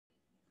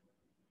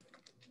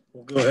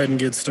We'll go ahead and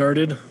get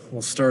started.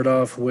 We'll start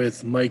off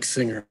with Mike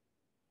Singer.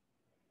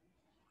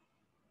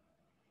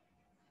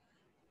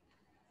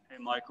 Hey,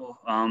 Michael.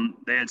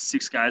 They had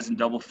 6 guys in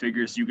double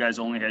figures. You guys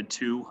only had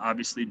 2.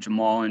 Obviously,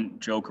 Jamal and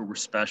Joker were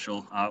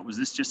special. Was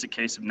this just a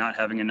case of not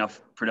having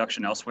enough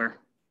production elsewhere?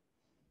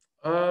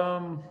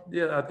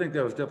 Yeah, I think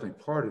that was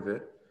definitely part of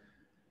it.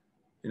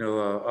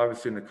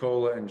 Obviously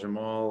Nicola and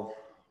Jamal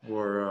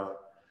were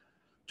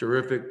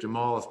terrific.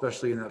 Jamal,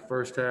 especially in that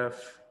first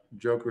half,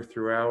 Joker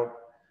throughout.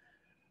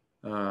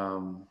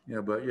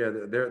 But yeah,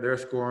 their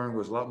scoring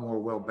was a lot more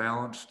well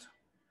balanced.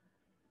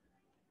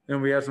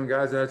 And we had some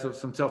guys that had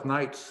some tough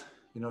nights,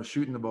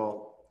 shooting the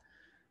ball.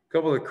 A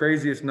couple of the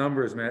craziest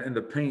numbers, man. In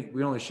the paint,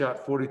 we only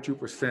shot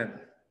 42%.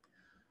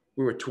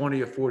 We were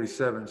 20 of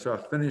 47, so our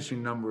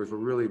finishing numbers were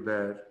really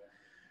bad.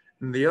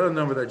 And the other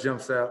number that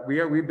jumps out,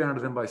 we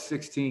rebounded them by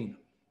 16,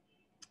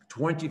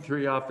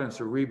 23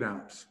 offensive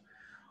rebounds.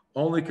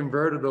 Only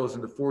converted those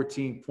into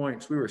 14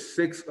 points. We were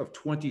 6 of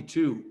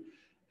 22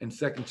 in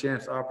second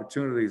chance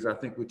opportunities, I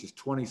think, which is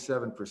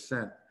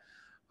 27%.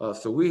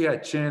 So we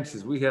had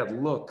chances, we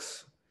had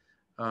looks,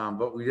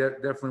 but we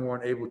definitely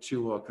weren't able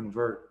to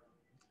convert.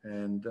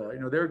 And,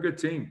 they're a good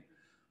team.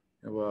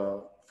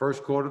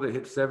 First quarter, they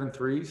hit 7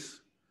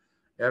 threes.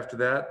 After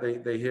that,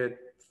 they hit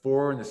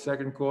 4 in the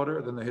second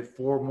quarter. Then they hit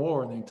 4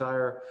 more in the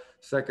entire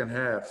second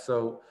half.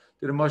 So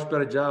did a much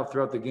better job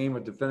throughout the game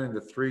of defending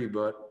the 3.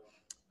 But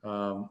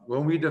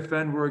when we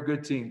defend, we're a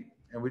good team.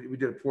 And we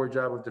did a poor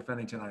job of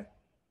defending tonight.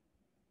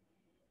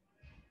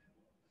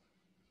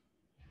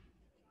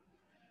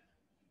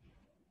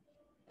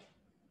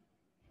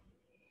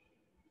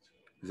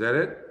 Is that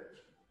it?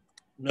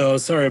 No,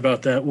 sorry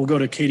about that. We'll go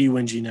to Katie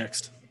Wingy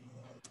next.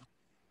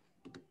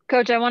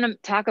 Coach, I want to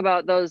talk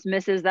about those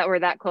misses that were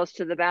that close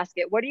to the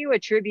basket. What do you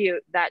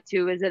attribute that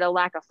to? Is it a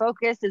lack of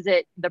focus? Is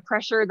it the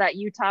pressure that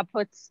Utah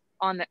puts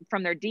on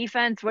from their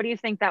defense? What do you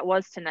think that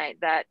was tonight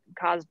that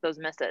caused those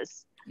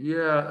misses?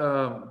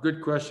 Yeah,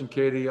 good question,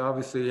 Katie.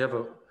 Obviously,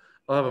 I'll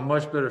have a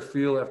much better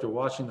feel after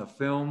watching the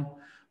film,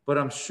 but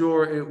I'm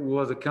sure it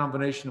was a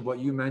combination of what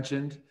you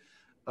mentioned.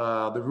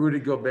 The Rudy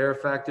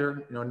Gobert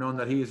factor, knowing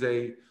that he's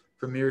a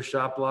premier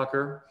shot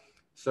blocker.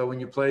 So when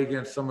you play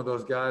against some of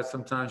those guys,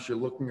 sometimes you're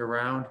looking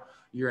around,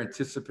 you're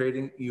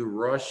anticipating, you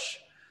rush.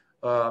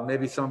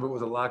 Maybe some of it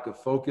was a lack of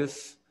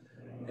focus.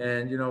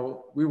 And,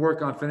 we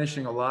work on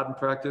finishing a lot in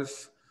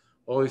practice,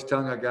 always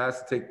telling our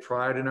guys to take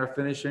pride in our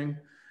finishing.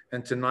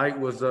 And tonight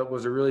was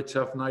a really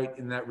tough night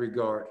in that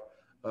regard,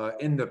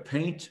 in the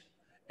paint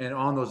and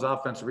on those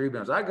offensive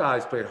rebounds. Our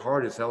guys played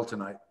hard as hell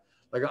tonight.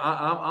 Like,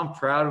 I'm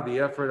proud of the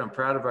effort. I'm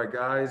proud of our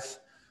guys.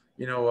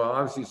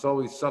 Obviously, it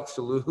always sucks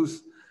to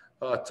lose.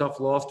 A tough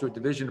loss to a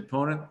division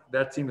opponent.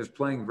 That team is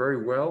playing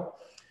very well.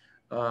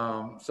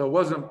 So it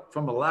wasn't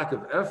from a lack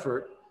of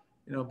effort,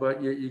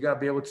 but you got to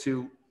be able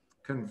to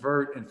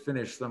convert and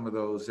finish some of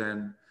those.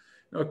 And,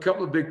 a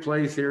couple of big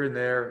plays here and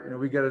there.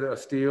 We got a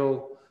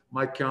steal.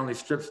 Mike Conley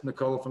strips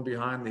Nicola from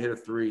behind. They hit a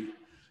 3.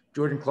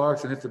 Jordan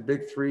Clarkson hits a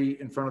big 3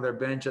 in front of their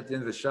bench at the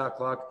end of the shot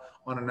clock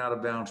on an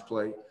out-of-bounds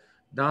play.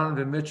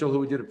 Donovan Mitchell, who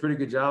we did a pretty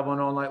good job on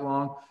all night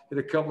long, hit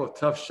a couple of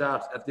tough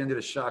shots at the end of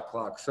the shot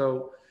clock.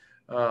 So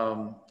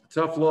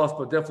tough loss,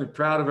 but definitely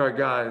proud of our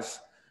guys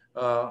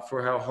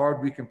for how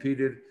hard we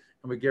competed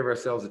and we gave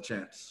ourselves a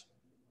chance.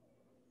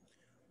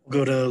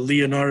 We'll go to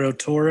Leonardo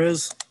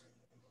Torres.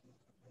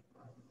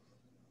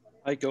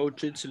 Hi,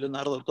 Coach. It's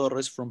Leonardo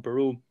Torres from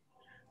Peru.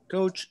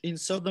 Coach, in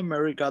South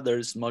America,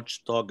 there's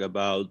much talk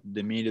about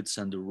the minutes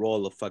and the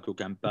role of Facu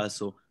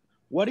Campasso.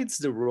 What is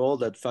the role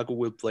that Facu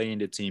will play in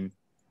the team?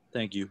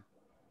 Thank you.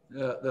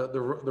 The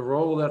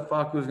role that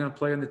Facu is going to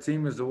play in the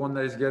team is the one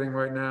that he's getting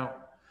right now.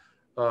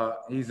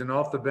 He's an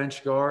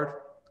off-the-bench guard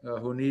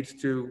who needs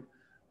to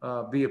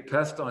be a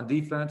pest on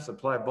defense,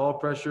 apply ball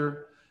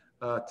pressure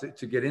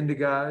to get into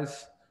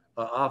guys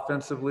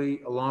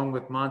offensively, along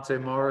with Monte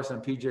Morris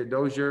and PJ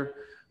Dozier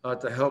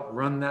to help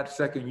run that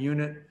second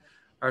unit.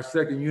 Our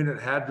second unit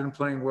had been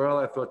playing well.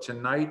 I thought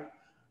tonight,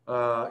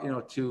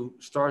 to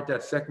start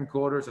that second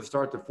quarter, to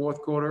start the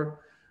fourth quarter,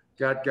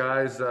 got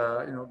guys,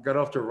 got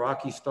off to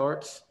rocky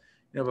starts.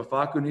 But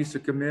Facu needs to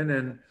come in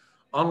and,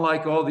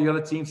 unlike all the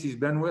other teams he's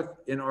been with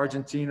in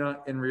Argentina,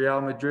 in Real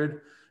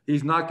Madrid,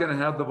 he's not going to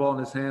have the ball in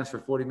his hands for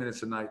 40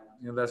 minutes a night.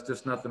 That's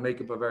just not the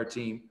makeup of our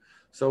team.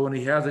 So when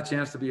he has a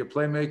chance to be a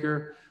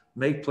playmaker,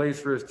 make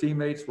plays for his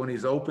teammates, when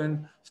he's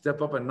open,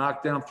 step up and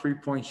knock down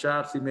 3-point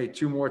shots. He made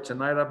 2 more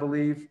tonight, I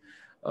believe.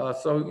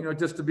 So,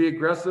 just to be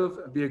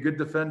aggressive, be a good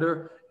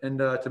defender, and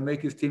to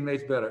make his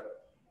teammates better.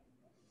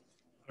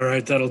 All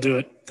right, that'll do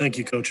it. Thank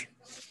you, Coach.